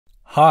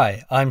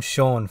Hi, I'm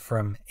Sean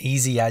from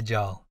Easy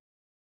Agile.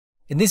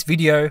 In this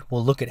video,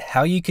 we'll look at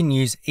how you can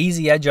use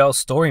Easy Agile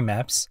story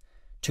maps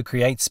to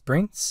create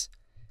sprints,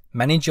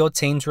 manage your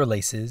team's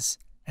releases,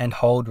 and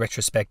hold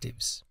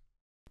retrospectives.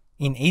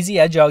 In Easy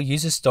Agile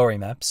user story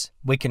maps,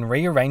 we can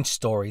rearrange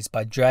stories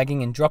by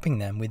dragging and dropping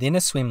them within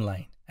a swim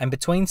lane and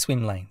between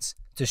swim lanes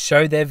to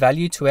show their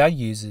value to our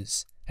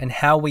users and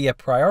how we are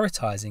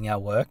prioritizing our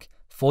work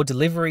for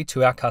delivery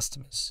to our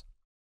customers.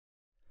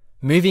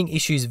 Moving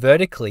issues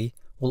vertically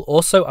will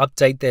also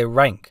update their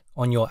rank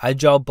on your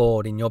Agile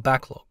board in your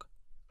backlog.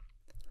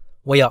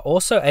 We are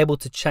also able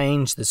to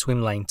change the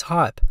swim lane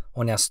type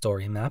on our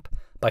story map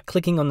by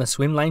clicking on the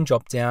swim lane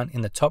dropdown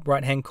in the top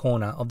right-hand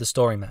corner of the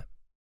story map.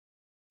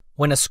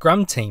 When a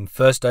Scrum team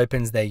first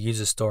opens their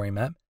user story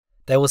map,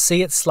 they will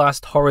see it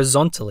sliced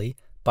horizontally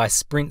by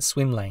sprint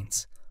swim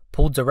lanes,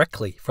 pulled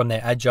directly from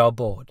their Agile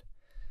board.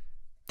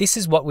 This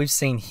is what we've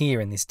seen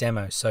here in this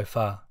demo so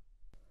far.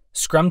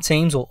 Scrum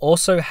teams will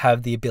also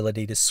have the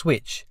ability to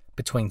switch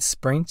between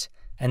sprint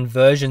and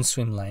version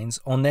swim lanes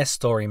on their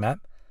story map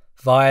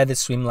via the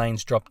swim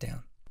lanes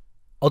dropdown.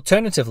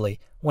 Alternatively,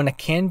 when a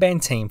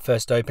Kanban team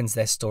first opens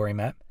their story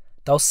map,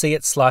 they'll see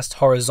it sliced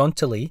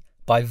horizontally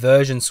by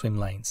version swim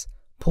lanes,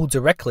 pulled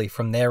directly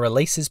from their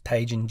releases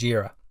page in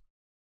Jira.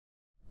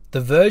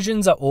 The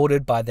versions are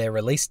ordered by their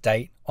release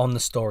date on the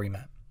story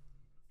map.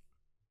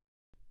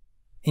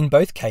 In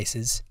both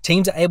cases,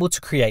 teams are able to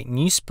create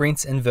new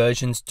sprints and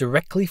versions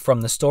directly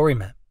from the story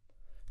map.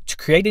 To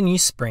create a new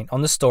sprint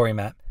on the story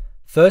map,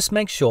 first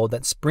make sure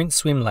that sprint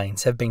swim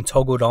lanes have been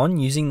toggled on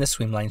using the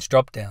swim lanes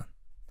dropdown.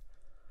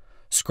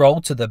 Scroll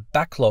to the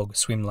backlog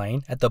swim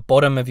lane at the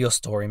bottom of your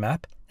story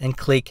map and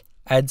click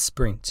Add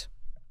Sprint.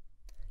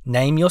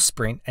 Name your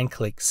sprint and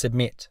click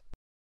Submit.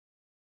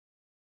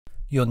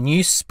 Your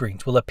new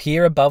sprint will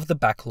appear above the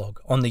backlog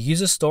on the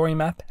user story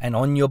map and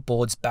on your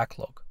board's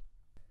backlog.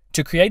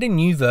 To create a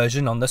new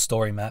version on the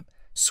story map,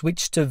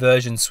 switch to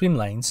version swim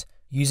lanes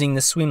using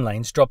the swim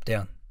lanes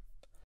dropdown.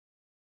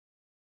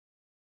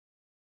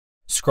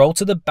 Scroll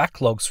to the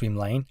backlog swim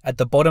lane at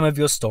the bottom of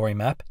your story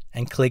map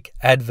and click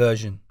Add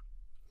Version.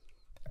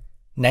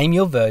 Name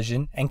your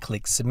version and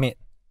click Submit.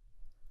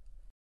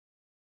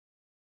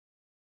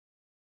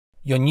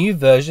 Your new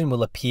version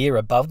will appear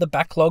above the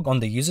backlog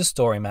on the user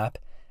story map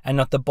and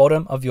at the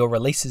bottom of your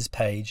releases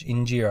page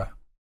in Jira.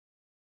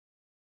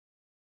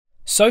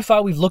 So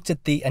far, we've looked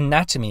at the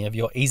anatomy of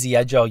your Easy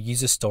Agile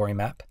user story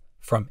map,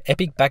 from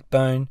Epic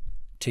Backbone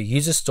to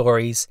user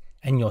stories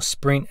and your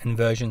sprint and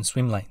version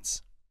swim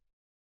lanes.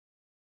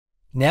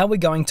 Now we're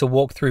going to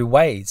walk through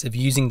ways of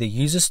using the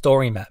user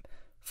story map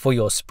for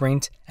your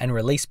sprint and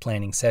release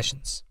planning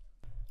sessions.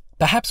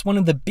 Perhaps one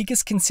of the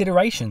biggest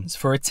considerations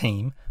for a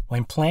team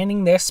when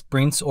planning their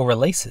sprints or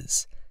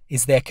releases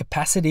is their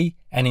capacity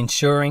and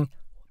ensuring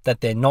that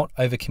they're not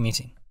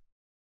overcommitting.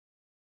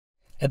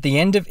 At the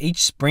end of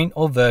each sprint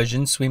or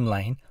version swim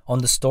lane on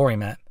the story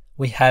map,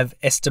 we have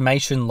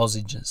estimation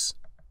lozenges.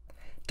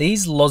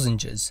 These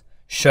lozenges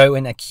show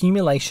an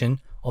accumulation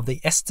of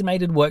the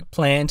estimated work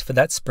planned for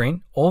that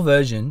sprint or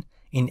version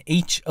in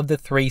each of the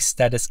three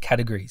status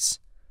categories: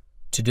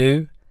 to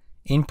do,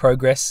 in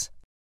progress,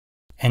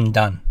 and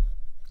done.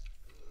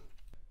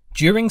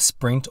 During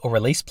sprint or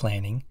release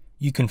planning,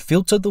 you can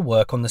filter the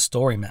work on the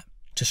story map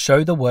to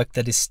show the work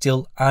that is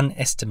still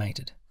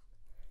unestimated.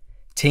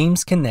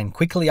 Teams can then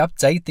quickly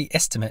update the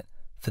estimate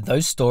for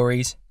those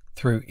stories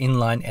through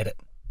inline edit.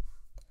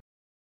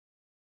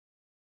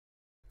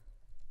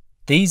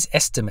 These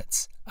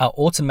estimates are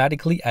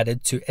automatically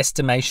added to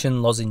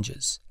estimation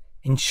lozenges,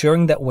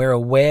 ensuring that we're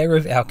aware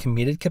of our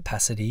committed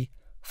capacity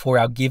for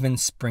our given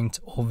sprint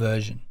or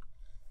version.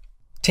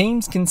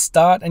 Teams can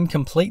start and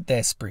complete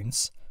their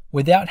sprints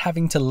without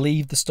having to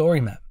leave the story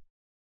map.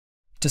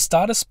 To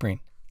start a sprint,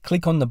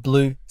 click on the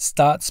blue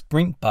Start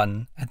Sprint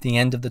button at the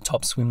end of the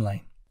top swim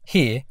lane.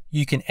 Here,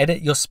 you can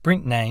edit your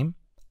sprint name,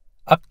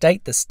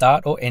 update the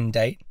start or end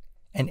date,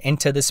 and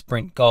enter the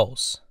sprint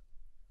goals.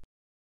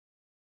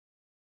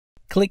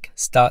 Click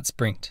Start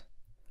Sprint.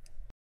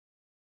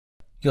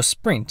 Your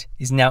sprint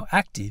is now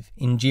active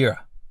in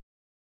Jira.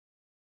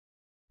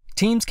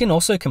 Teams can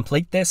also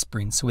complete their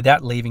sprints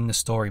without leaving the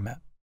story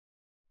map.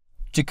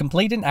 To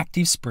complete an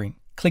active sprint,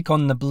 click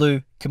on the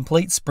blue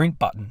Complete Sprint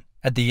button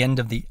at the end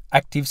of the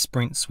active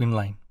sprint swim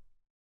lane.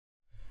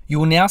 You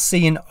will now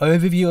see an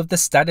overview of the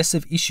status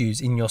of issues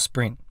in your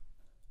sprint.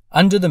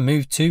 Under the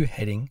Move To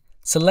heading,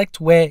 select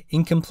where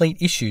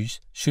incomplete issues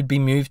should be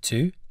moved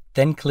to,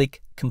 then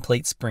click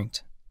Complete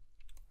Sprint.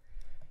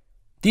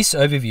 This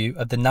overview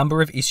of the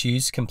number of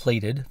issues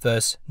completed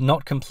versus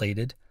not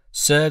completed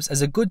serves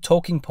as a good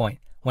talking point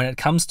when it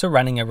comes to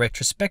running a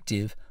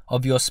retrospective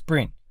of your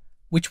sprint,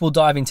 which we'll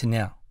dive into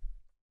now.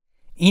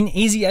 In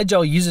Easy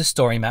Agile user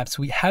story maps,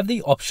 we have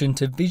the option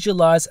to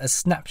visualize a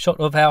snapshot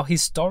of our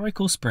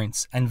historical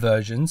sprints and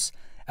versions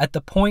at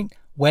the point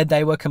where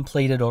they were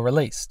completed or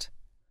released.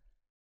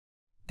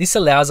 This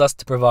allows us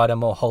to provide a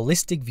more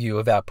holistic view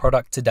of our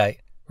product to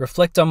date,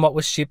 reflect on what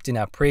was shipped in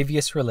our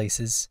previous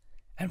releases,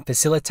 and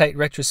facilitate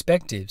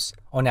retrospectives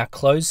on our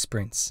closed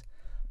sprints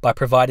by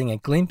providing a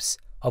glimpse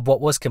of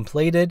what was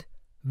completed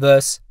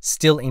versus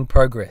still in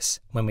progress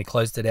when we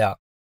closed it out.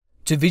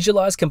 To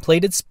visualize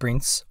completed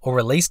sprints or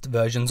released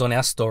versions on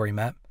our story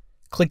map,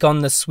 click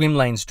on the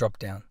swimlanes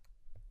dropdown.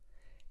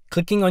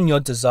 Clicking on your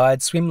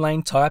desired swim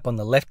lane type on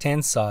the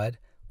left-hand side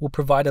will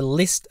provide a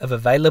list of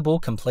available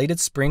completed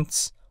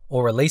sprints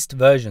or released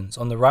versions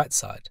on the right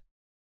side.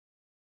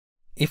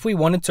 If we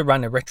wanted to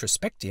run a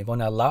retrospective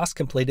on our last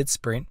completed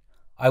sprint,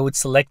 I would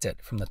select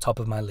it from the top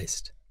of my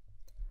list.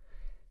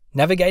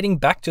 Navigating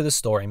back to the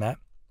story map,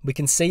 we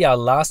can see our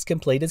last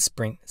completed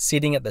sprint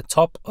sitting at the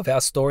top of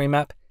our story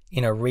map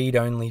in a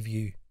read-only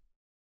view.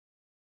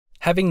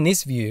 Having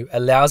this view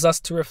allows us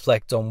to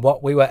reflect on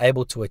what we were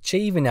able to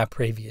achieve in our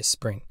previous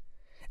sprint,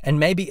 and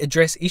maybe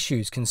address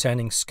issues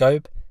concerning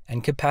scope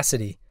and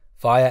capacity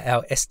via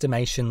our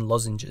estimation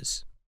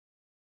lozenges.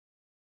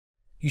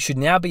 You should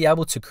now be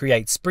able to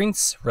create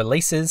sprints,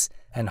 releases,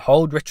 and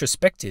hold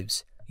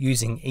retrospectives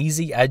using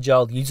easy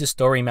agile user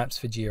story maps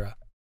for Jira.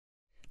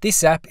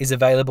 This app is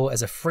available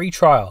as a free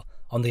trial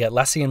on the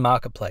Atlassian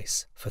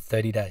marketplace for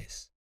 30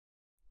 days.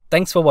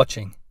 Thanks for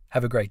watching.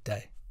 Have a great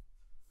day.